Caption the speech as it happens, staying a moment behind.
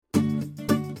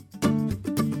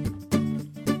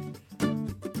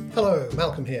Hello,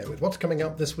 Malcolm here with what's coming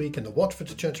up this week in the Watford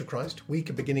Church of Christ,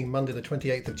 week beginning Monday the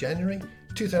 28th of January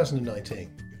 2019.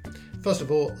 First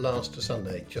of all, last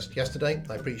Sunday, just yesterday,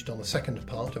 I preached on the second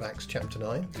part of Acts chapter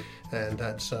 9, and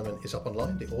that sermon is up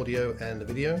online, the audio and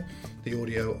the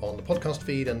audio on the podcast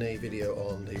feed and the video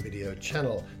on the video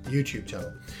channel, the YouTube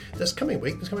channel. This coming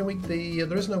week,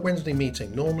 there is no Wednesday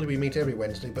meeting. Normally we meet every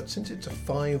Wednesday, but since it's a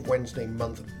 5 Wednesday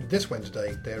month, this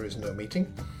Wednesday there is no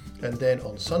meeting. And then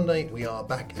on Sunday, we are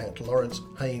back at Lawrence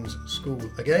Haynes School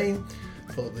again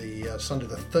for the Sunday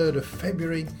the 3rd of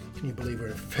February. Can you believe we're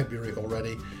in February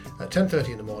already? At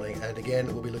 10:30 in the morning. And again,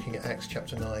 we'll be looking at Acts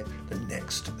chapter 9, the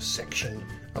next section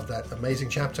of that amazing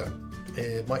chapter.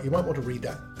 You might want to read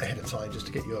that ahead of time just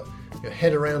to get your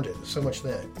head around it. There's so much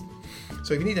there.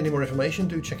 So if you need any more information,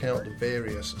 do check out the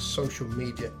various social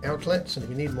media outlets. And if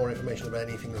you need more information about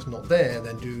anything that's not there,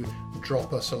 then do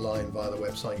drop us a line via the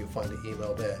website. You'll find the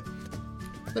email there.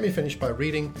 Let me finish by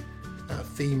reading our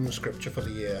theme scripture for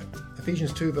the year.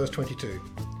 Ephesians 2 verse 22.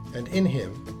 And in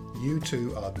him, you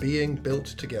two are being built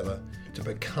together to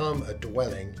become a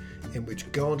dwelling in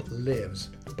which God lives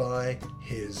by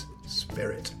his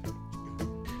Spirit.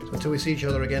 So until we see each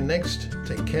other again next,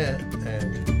 take care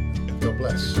and God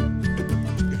bless.